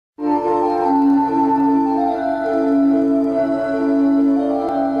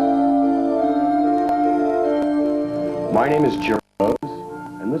name is Jim Rose,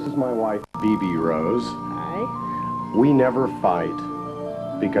 and this is my wife, BB Rose. Hi. We never fight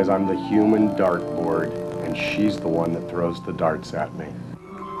because I'm the human dartboard, and she's the one that throws the darts at me.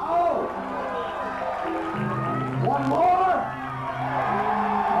 Oh! One more? All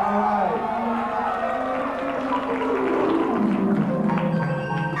right.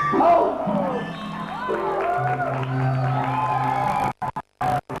 Oh!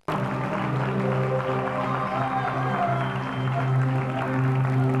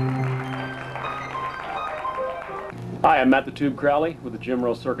 Hi, I'm Matt the Tube Crowley with the Jim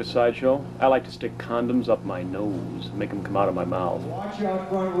Rose Circus Sideshow. I like to stick condoms up my nose and make them come out of my mouth. Watch out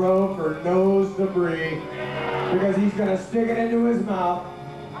front row for nose debris, because he's going to stick it into his mouth,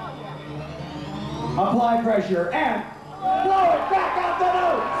 apply pressure, and blow it back out the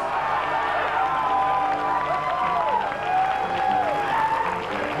nose!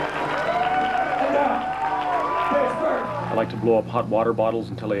 And now, Pittsburgh! I like to blow up hot water bottles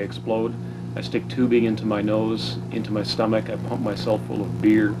until they explode. I stick tubing into my nose, into my stomach. I pump myself full of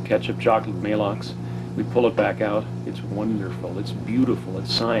beer, ketchup, chocolate, Maalox. We pull it back out. It's wonderful. It's beautiful.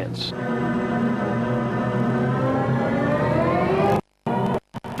 It's science. How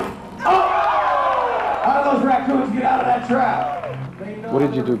do those raccoons get out of that trap? What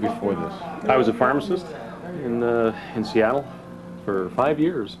did you do before this? I was a pharmacist in Seattle for 5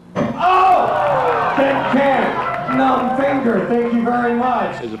 years. Oh! Big can! Numb finger, thank you very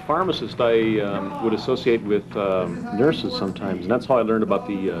much. As a pharmacist, I would associate with nurses sometimes, and that's how I learned about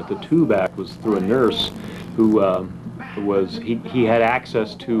the tube act. Was through a nurse who he had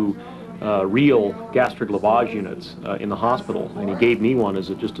access to real gastric lavage units in the hospital, and he gave me one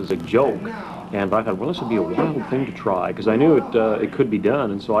just as a joke. And I thought, well, this would be a wild thing to try, because I knew it could be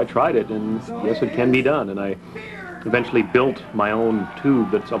done, and so I tried it, and yes, it can be done. And I eventually built my own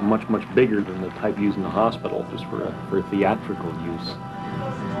tube that's much, much bigger than the type used in the hospital, just for theatrical use.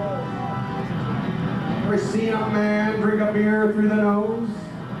 Ever seen a man drink a beer through the nose?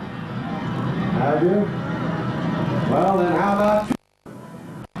 Have you? Well, then how about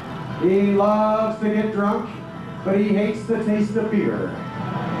you? He loves to get drunk, but he hates the taste of beer.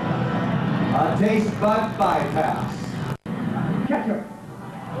 A taste bud bypass. Ketchup.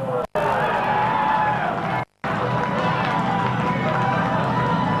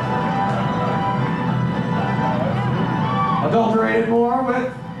 Adulterated more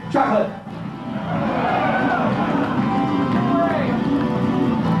with chocolate.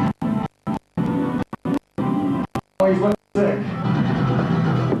 Oh, he's looking sick.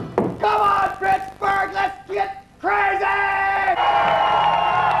 Come on, Pittsburgh, let's get crazy!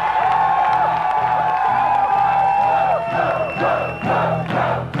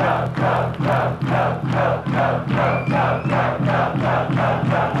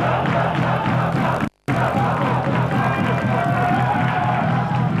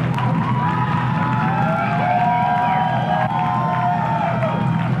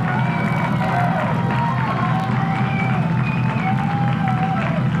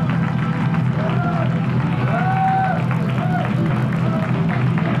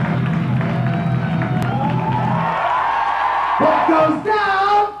 What goes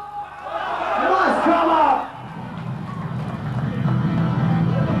down must come up.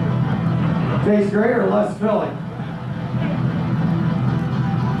 Tastes great or less filling?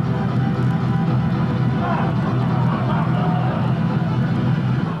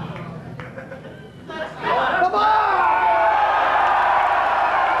 Come on!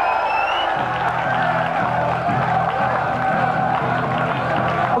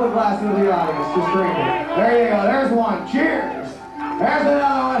 All the glasses of the audience, just drink it. There you go, there's one. Cheers! There's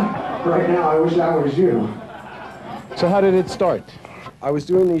another one. Right now, I wish that was you. So how did it start? I was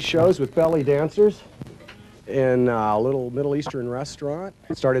doing these shows with belly dancers in a little Middle Eastern restaurant.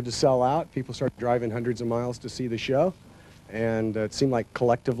 It started to sell out. People started driving hundreds of miles to see the show. And it seemed like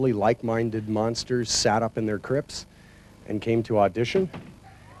collectively like-minded monsters sat up in their crypts and came to audition.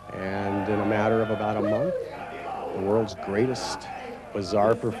 And in a matter of about a month, the world's greatest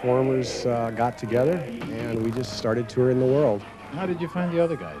bizarre performers got together, and we just started touring the world. How did you find the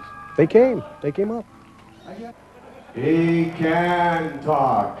other guys? They came up. He can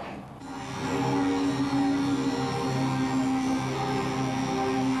talk.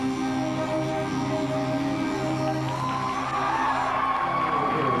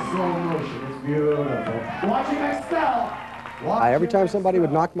 Slow motion, it's beautiful. Watch him excel. Every time somebody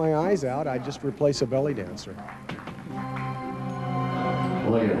would knock my eyes out, I'd just replace a belly dancer.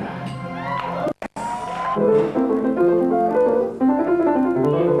 Look at that.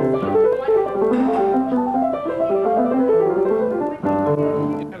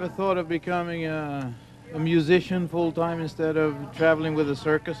 You never thought of becoming a a musician full-time instead of traveling with a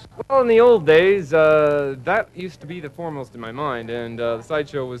circus? Well, in the old days, that used to be the foremost in my mind, and the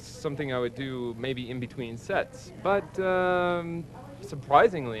sideshow was something I would do maybe in between sets. But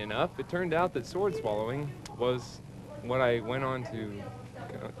surprisingly enough, it turned out that sword swallowing was what I went on to,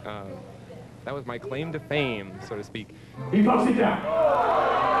 that was my claim to fame, so to speak. He folks it down.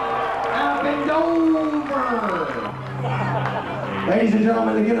 Up and over. Ladies and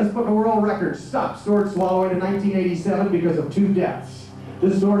gentlemen, the Guinness Book of World Records stopped sword swallowing in 1987 because of 2 deaths.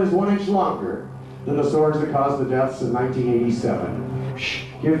 This sword is 1 inch longer than the swords that caused the deaths in 1987. Shh,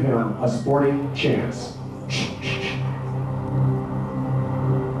 give him a sporting chance. Shh, shh, shh.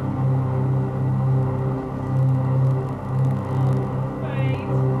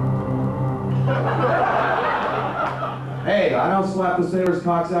 Hey, I don't slap the sailors'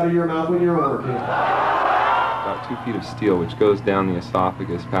 cocks out of your mouth when you're working. About 2 feet of steel, which goes down the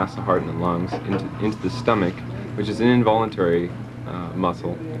esophagus, past the heart and the lungs, into the stomach, which is an involuntary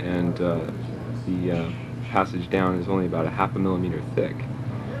muscle, and the passage down is only about a ½ millimeter thick.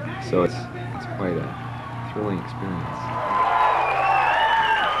 So it's quite a thrilling experience.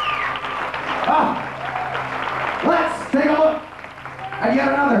 Let's take a look at yet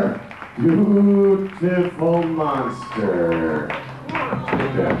another beautiful monster.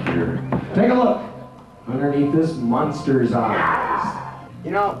 Get back here. Take a look underneath this monster's eyes.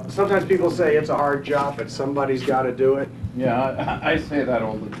 You know, sometimes people say it's a hard job, but somebody's got to do it. Yeah, I say that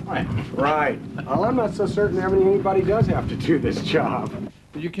all the time. Right. Well, I'm not so certain anybody does have to do this job.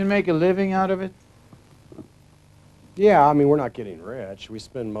 But you can make a living out of it? Yeah, I mean, we're not getting rich. We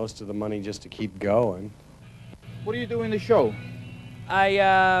spend most of the money just to keep going. What do you do in the show?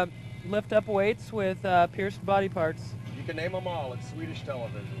 I lift up weights with pierced body parts. You can name them all. It's Swedish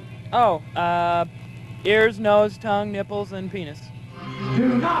television. Oh, ears, nose, tongue, nipples, and penis. Do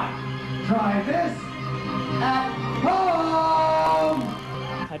not try this at home!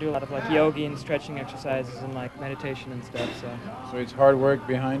 I do a lot of like yogi and stretching exercises and like meditation and stuff, so. So it's hard work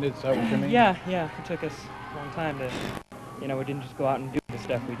behind it, is that what you mean? Yeah, it took us a long time to, you know, we didn't just go out and do the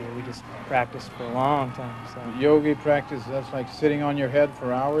stuff we do. We just practiced for a long time, so. Yogi practice, that's like sitting on your head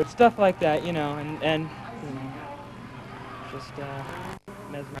for hours? Stuff like that, you know, and you know, just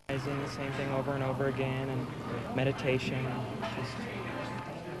mesmerizing, the same thing over and over again, and meditation, and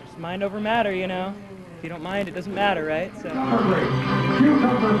just mind over matter, you know. If you don't mind, it doesn't matter, right? So. Cucumber break.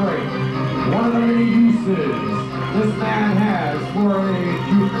 Cucumber break. One of the many uses this man has for a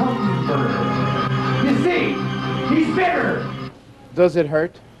cucumber. You see, he's bitter. Does it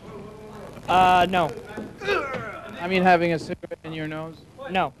hurt? No. I mean, having a cigarette in your nose?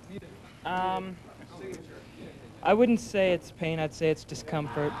 No. I wouldn't say it's pain, I'd say it's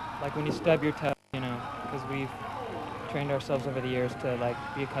discomfort. Like when you stub your toe, you know, because we've trained ourselves over the years to like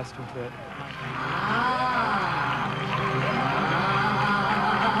be accustomed to it.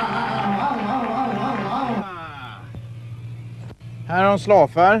 Här har de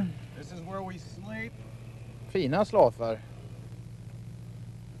slafar. This is where we sleep. Fina slafar.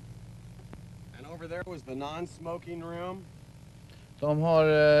 And over there was the non-smoking room. De har,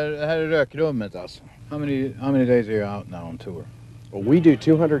 det här är rökrummet alltså. How many days are you out now on tour? Well, we do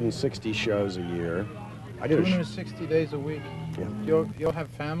 260 shows a year. I did 260 days a week? Yeah. You'll have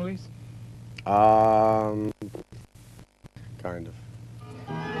families? Kind of.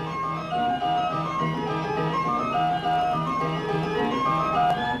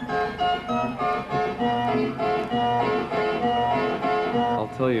 I'll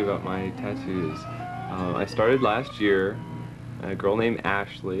tell you about my tattoos. I started last year. A girl named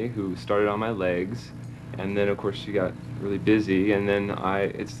Ashley who started on my legs, and then of course she got really busy, and then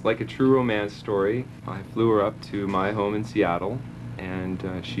it's like a true romance story. I flew her up to my home in Seattle, and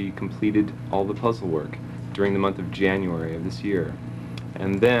she completed all the puzzle work during the month of January of this year.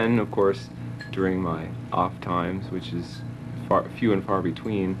 And then of course during my off times, which is few and far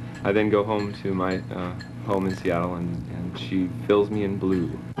between, I then go home to my home in Seattle, and she fills me in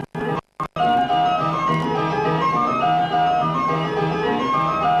blue.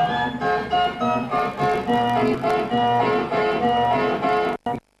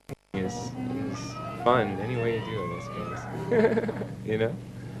 Is fun any way you do it, I suppose. You know,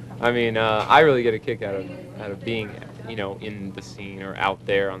 I mean, I really get a kick out of being, you know, in the scene or out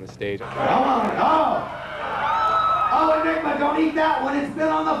there on the stage. Come on, oh, Enigma, don't eat that one. It's been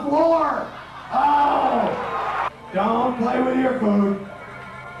on the floor. Oh, don't play with your food.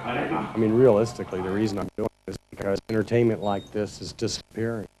 Enigma. I mean, realistically, the reason I'm doing this is because entertainment like this is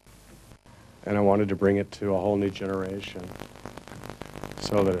disappearing. And I wanted to bring it to a whole new generation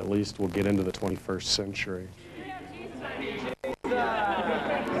so that at least we'll get into the 21st century.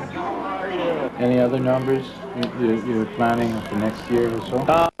 Any other numbers you're planning for next year or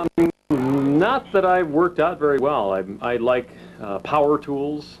so? Not that I've worked out very well. I like power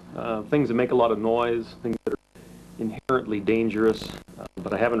tools, things that make a lot of noise, things that are inherently dangerous,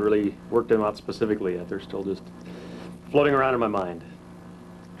 but I haven't really worked them out specifically yet. They're still just floating around in my mind.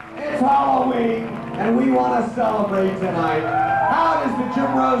 It's Halloween, and we want to celebrate tonight. How does the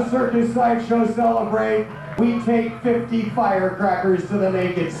Jim Rose Circus Sideshow celebrate? We take 50 firecrackers to the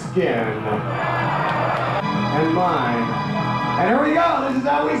naked skin. And mine. And here we go. This is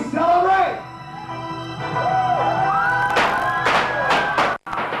how we celebrate.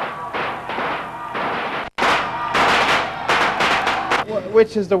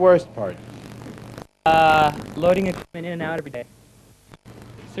 Which is the worst part? Loading equipment in and out every day.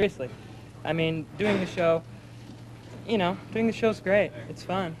 Seriously. I mean, doing the show, you know, doing the show's great. It's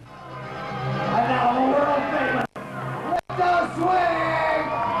fun. And now the world famous Lifto swing!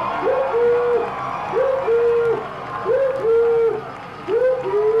 Woo-hoo! Woo-hoo! Woo-hoo!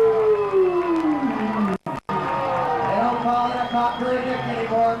 Woo-hoo! They don't call it a cocktail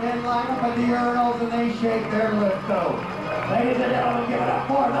anymore. Men line up at the urinals and they shake their Lifto. Ladies and gentlemen, give it up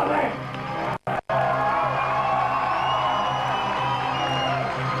for the Lifto!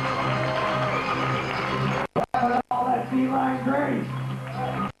 All that feline grace.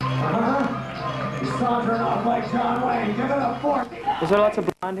 He's sauntering off like John Wayne. Give it up for me. Is there lots of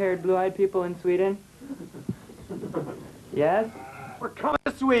blonde-haired, blue-eyed people in Sweden? Yes? We're coming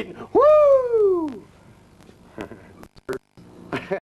to Sweden. Woo!